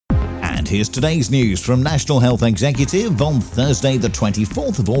here's today's news from National Health Executive on Thursday, the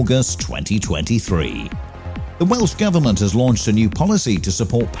 24th of August 2023. The Welsh Government has launched a new policy to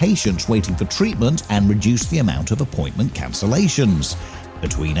support patients waiting for treatment and reduce the amount of appointment cancellations.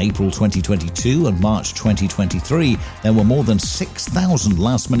 Between April 2022 and March 2023, there were more than 6,000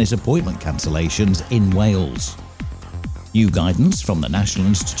 last-minute appointment cancellations in Wales. New guidance from the National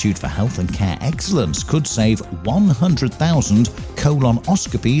Institute for Health and Care Excellence could save 100,000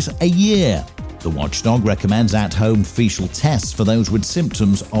 colonoscopies a year. The watchdog recommends at-home fecal tests for those with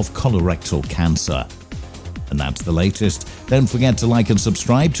symptoms of colorectal cancer. And that's the latest. Don't forget to like and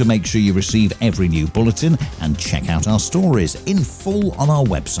subscribe to make sure you receive every new bulletin, and check out our stories in full on our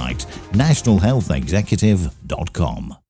website, nationalhealthexecutive.com.